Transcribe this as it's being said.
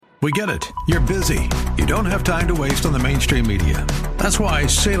We get it. You're busy. You don't have time to waste on the mainstream media. That's why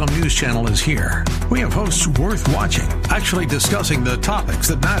Salem News Channel is here. We have hosts worth watching, actually discussing the topics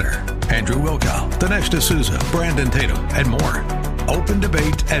that matter. Andrew Wilkow, Dinesh D'Souza, Brandon Tatum, and more. Open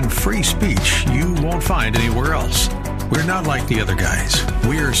debate and free speech you won't find anywhere else. We're not like the other guys.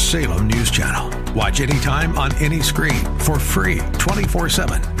 We're Salem News Channel. Watch anytime on any screen for free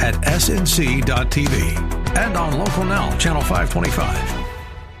 24/7 at snc.tv and on Local Now, Channel 525.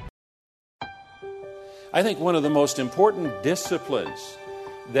 I think one of the most important disciplines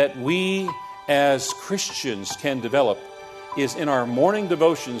that we as Christians can develop is in our morning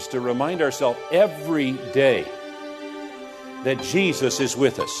devotions to remind ourselves every day that Jesus is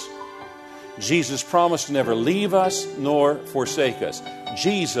with us. Jesus promised to never leave us nor forsake us.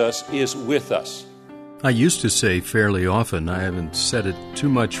 Jesus is with us. I used to say fairly often, I haven't said it too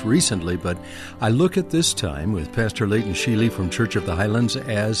much recently, but I look at this time with Pastor Leighton Sheely from Church of the Highlands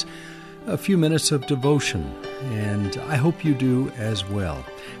as a few minutes of devotion, and I hope you do as well.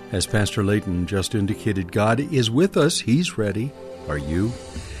 As Pastor Leighton just indicated, God is with us. He's ready. Are you?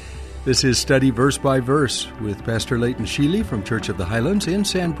 This is Study Verse by Verse with Pastor Leighton Sheely from Church of the Highlands in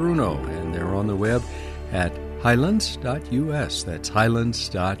San Bruno, and they're on the web at highlands.us. That's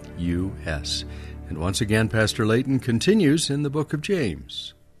highlands.us. And once again, Pastor Leighton continues in the book of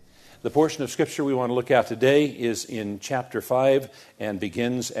James. The portion of Scripture we want to look at today is in chapter 5 and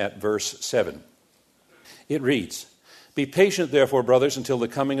begins at verse 7. It reads, "Be patient, therefore, brothers, until the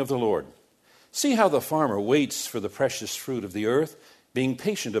coming of the Lord. See how the farmer waits for the precious fruit of the earth, being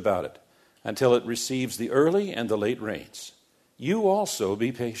patient about it, until it receives the early and the late rains. You also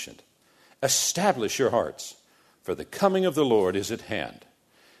be patient. Establish your hearts, for the coming of the Lord is at hand.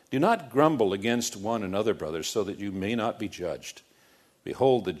 Do not grumble against one another, brothers, so that you may not be judged.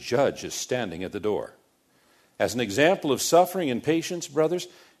 Behold, the judge is standing at the door. As an example of suffering and patience, brothers,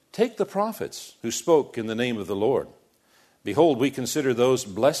 take the prophets who spoke in the name of the Lord. Behold, we consider those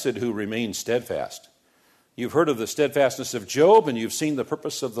blessed who remain steadfast. You've heard of the steadfastness of Job, and you've seen the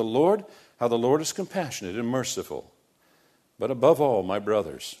purpose of the Lord, how the Lord is compassionate and merciful. But above all, my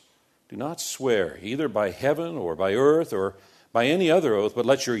brothers, do not swear either by heaven or by earth or by any other oath, but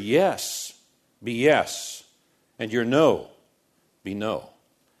let your yes be yes, and your no be no,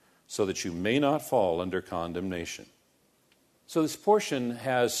 so that you may not fall under condemnation." So this portion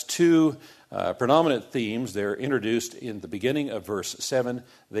has two predominant themes. They're introduced in the beginning of verse 7.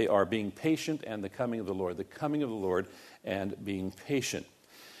 They are being patient and the coming of the Lord. The coming of the Lord and being patient.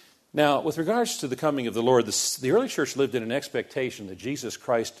 Now, with regards to the coming of the Lord, the early church lived in an expectation that Jesus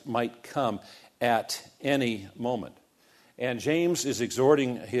Christ might come at any moment. And James is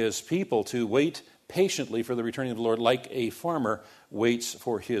exhorting his people to wait patiently for the returning of the Lord, like a farmer waits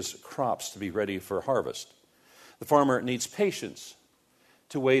for his crops to be ready for harvest. The farmer needs patience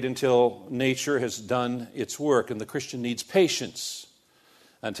to wait until nature has done its work, and the Christian needs patience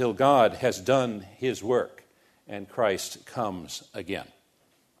until God has done his work and Christ comes again.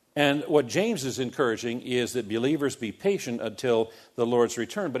 And what James is encouraging is that believers be patient until the Lord's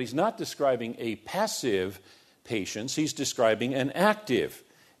return, but he's not describing a passive patience, he's describing an active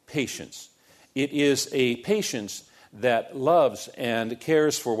patience. It is a patience that loves and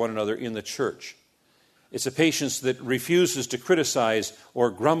cares for one another in the church. It's a patience that refuses to criticize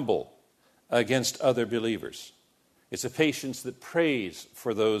or grumble against other believers. It's a patience that prays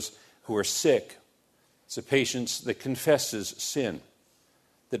for those who are sick. It's a patience that confesses sin,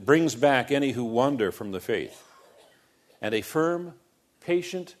 that brings back any who wander from the faith, and a firm,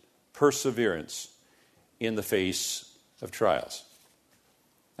 patient perseverance in the face of trials.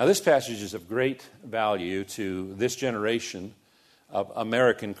 Now, this passage is of great value to this generation of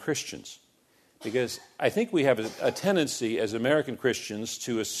American Christians, because I think we have a tendency as American Christians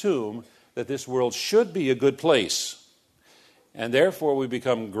to assume that this world should be a good place, and therefore we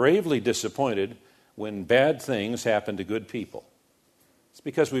become gravely disappointed when bad things happen to good people. It's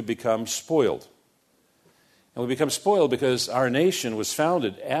because we become spoiled. And we become spoiled because our nation was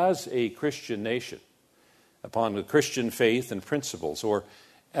founded as a Christian nation upon the Christian faith and principles, or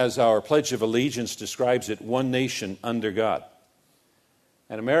as our Pledge of Allegiance describes it, one nation under God.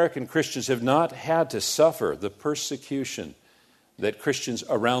 And American Christians have not had to suffer the persecution that Christians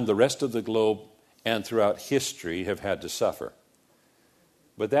around the rest of the globe and throughout history have had to suffer.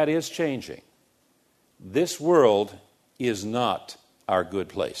 But that is changing. This world is not our good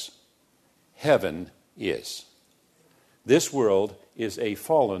place. Heaven is. This world is a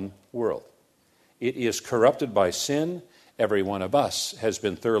fallen world. It is corrupted by sin. Every one of us has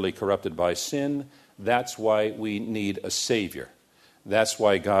been thoroughly corrupted by sin. That's why we need a Savior. That's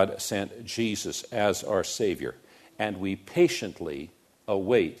why God sent Jesus as our Savior. And we patiently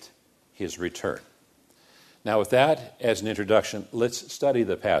await his return. Now, with that as an introduction, let's study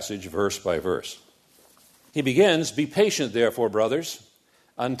the passage verse by verse. He begins, "Be patient, therefore, brothers,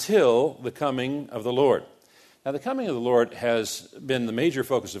 until the coming of the Lord." Now, the coming of the Lord has been the major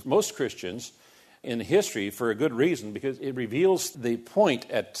focus of most Christians in history for a good reason, because it reveals the point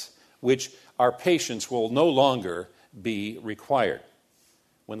at which our patience will no longer be required.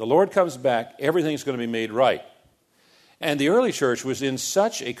 When the Lord comes back, everything's going to be made right. And the early church was in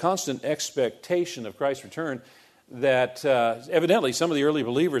such a constant expectation of Christ's return that evidently some of the early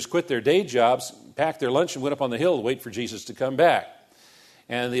believers quit their day jobs, packed their lunch, and went up on the hill to wait for Jesus to come back.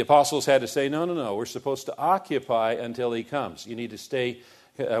 And the apostles had to say, no, we're supposed to occupy until he comes. You need to stay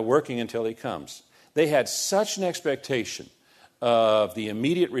working until he comes. They had such an expectation of the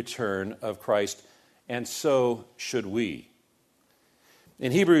immediate return of Christ, and so should we.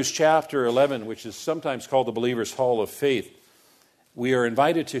 In Hebrews chapter 11, which is sometimes called the believer's hall of faith, we are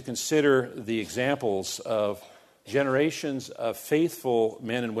invited to consider the examples of generations of faithful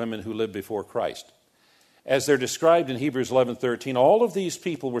men and women who lived before Christ. As they're described in Hebrews 11:13, all of these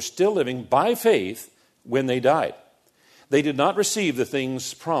people were still living by faith when they died. They did not receive the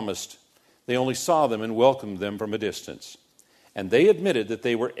things promised. They only saw them and welcomed them from a distance. And they admitted that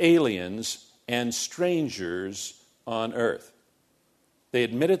they were aliens and strangers on earth. They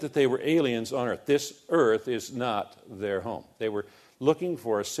admitted that they were aliens on earth. This earth is not their home. They were looking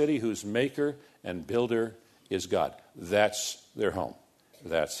for a city whose maker and builder is God. That's their home.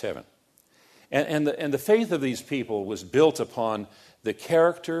 That's heaven. And the faith of these people was built upon the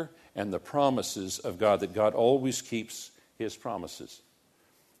character and the promises of God, that God always keeps his promises.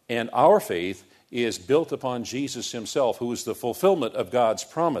 And our faith is built upon Jesus himself, who is the fulfillment of God's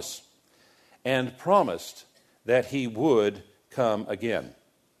promise, and promised that he would come again.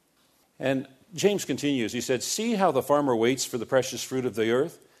 And James continues, he said, "See how the farmer waits for the precious fruit of the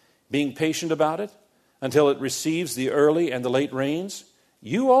earth, being patient about it, until it receives the early and the late rains.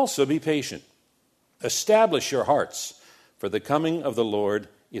 You also be patient. Establish your hearts, for the coming of the Lord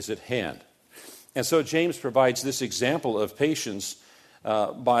is at hand." And so James provides this example of patience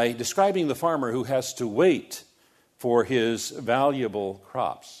by describing the farmer who has to wait for his valuable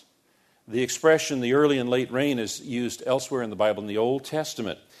crops. The expression, the early and late rain, is used elsewhere in the Bible in the Old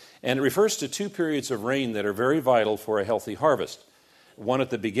Testament. And it refers to two periods of rain that are very vital for a healthy harvest. One at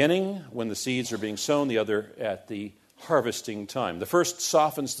the beginning, when the seeds are being sown, the other at the harvesting time. The first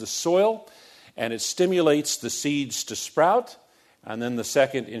softens the soil, and it stimulates the seeds to sprout, and then the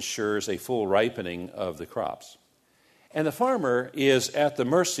second ensures a full ripening of the crops. And the farmer is at the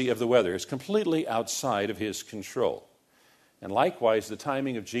mercy of the weather. It's completely outside of his control. And likewise, the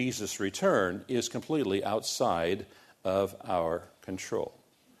timing of Jesus' return is completely outside of our control.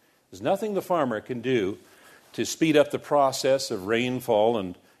 There's nothing the farmer can do to speed up the process of rainfall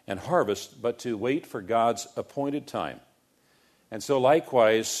and harvest, but to wait for God's appointed time. And so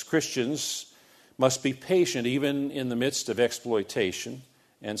likewise, Christians must be patient even in the midst of exploitation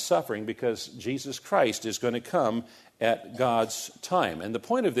and suffering, because Jesus Christ is going to come at God's time. And the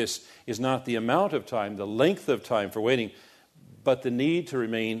point of this is not the amount of time, the length of time for waiting, but the need to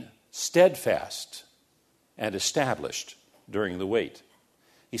remain steadfast and established during the wait.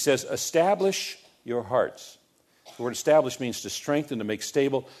 He says, establish your hearts. The word establish means to strengthen, to make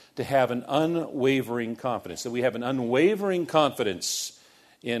stable, to have an unwavering confidence. That we have an unwavering confidence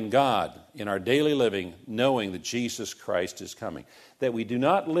in God, in our daily living, knowing that Jesus Christ is coming. That we do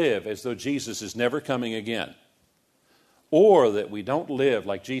not live as though Jesus is never coming again. Or that we don't live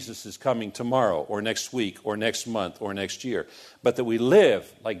like Jesus is coming tomorrow or next week or next month or next year. But that we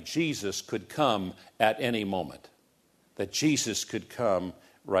live like Jesus could come at any moment. That Jesus could come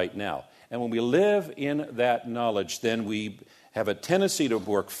right now. And when we live in that knowledge, then we have a tendency to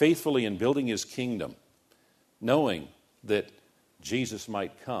work faithfully in building his kingdom, knowing that Jesus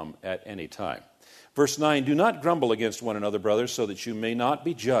might come at any time. Verse 9, do not grumble against one another, brothers, so that you may not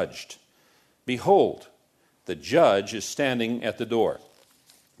be judged. Behold, the judge is standing at the door.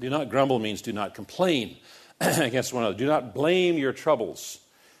 Do not grumble means do not complain against one another. Do not blame your troubles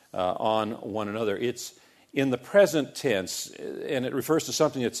on one another. It's in the present tense, and it refers to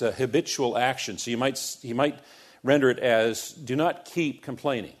something that's a habitual action. So you might render it as, do not keep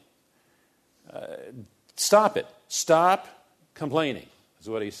complaining. Stop it. Stop complaining, is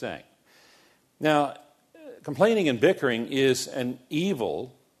what he's saying. Now, complaining and bickering is an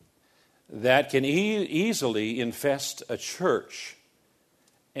evil that can easily infest a church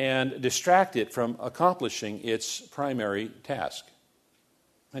and distract it from accomplishing its primary task.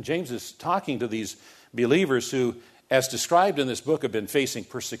 And James is talking to these believers who, as described in this book, have been facing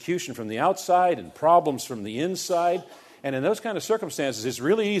persecution from the outside and problems from the inside. And in those kind of circumstances, it's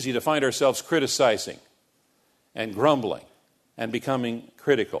really easy to find ourselves criticizing and grumbling and becoming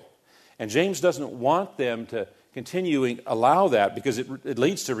critical. And James doesn't want them to allow that, because it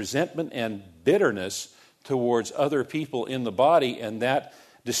leads to resentment and bitterness towards other people in the body, and that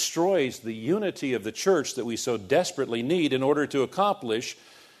destroys the unity of the church that we so desperately need in order to accomplish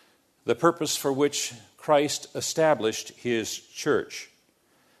the purpose for which Christ established his church.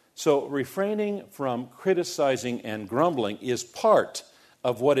 So refraining from criticizing and grumbling is part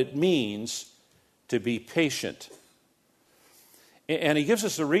of what it means to be patient. And he gives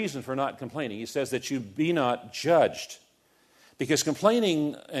us a reason for not complaining. He says that you be not judged. Because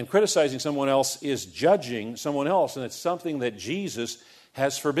complaining and criticizing someone else is judging someone else, and it's something that Jesus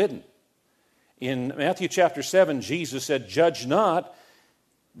has forbidden. In Matthew chapter 7, Jesus said, "Judge not,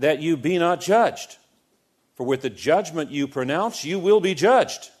 that you be not judged. For with the judgment you pronounce, you will be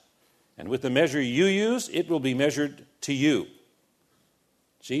judged. And with the measure you use, it will be measured to you."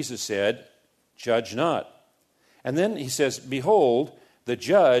 Jesus said, "Judge not." And then he says, "Behold, the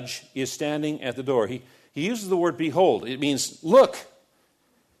judge is standing at the door." He uses the word behold. It means, look,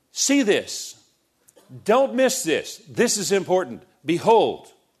 see this. Don't miss this. This is important.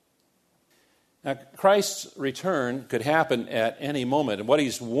 Behold. Now, Christ's return could happen at any moment. And what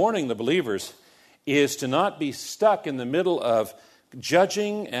he's warning the believers is to not be stuck in the middle of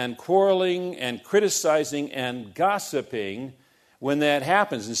judging and quarreling and criticizing and gossiping when that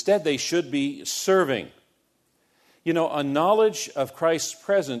happens. Instead, they should be serving. You know, a knowledge of Christ's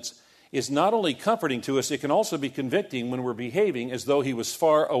presence is not only comforting to us, it can also be convicting when we're behaving as though he was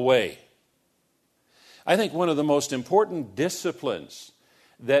far away. I think one of the most important disciplines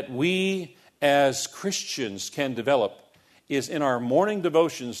that we as Christians can develop is in our morning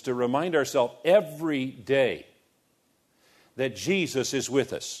devotions to remind ourselves every day that Jesus is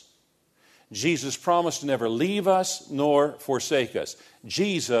with us. Jesus promised to never leave us nor forsake us.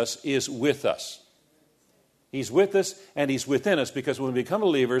 Jesus is with us. He's with us and he's within us, because when we become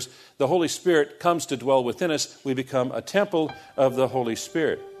believers, the Holy Spirit comes to dwell within us. We become a temple of the Holy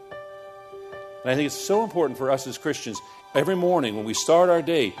Spirit. And I think it's so important for us as Christians every morning when we start our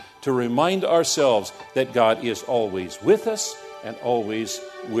day to remind ourselves that God is always with us and always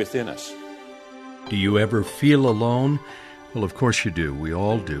within us. Do you ever feel alone? Well, of course you do. We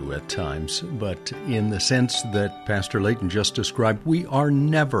all do at times. But in the sense that Pastor Layton just described, we are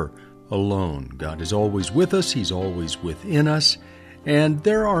never alone. God is always with us. He's always within us. And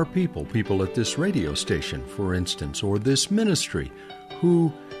there are people at this radio station, for instance, or this ministry,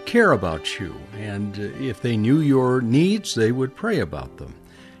 who care about you. And if they knew your needs, they would pray about them.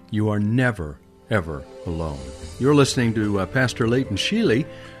 You are never, ever alone. You're listening to Pastor Layton Sheely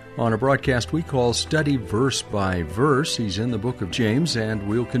on a broadcast we call Study Verse by Verse. He's in the book of James, and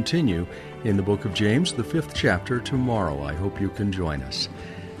we'll continue in the book of James, the 5th chapter, tomorrow. I hope you can join us.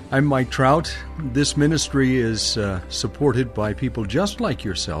 I'm Mike Trout. This ministry is supported by people just like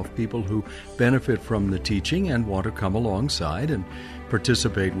yourself, people who benefit from the teaching and want to come alongside and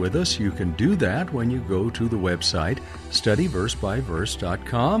participate with us. You can do that when you go to the website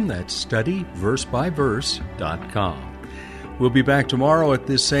studyversebyverse.com. That's studyversebyverse.com. We'll be back tomorrow at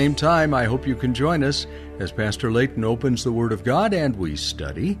this same time. I hope you can join us as Pastor Layton opens the Word of God and we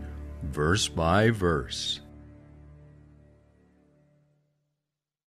study verse by verse.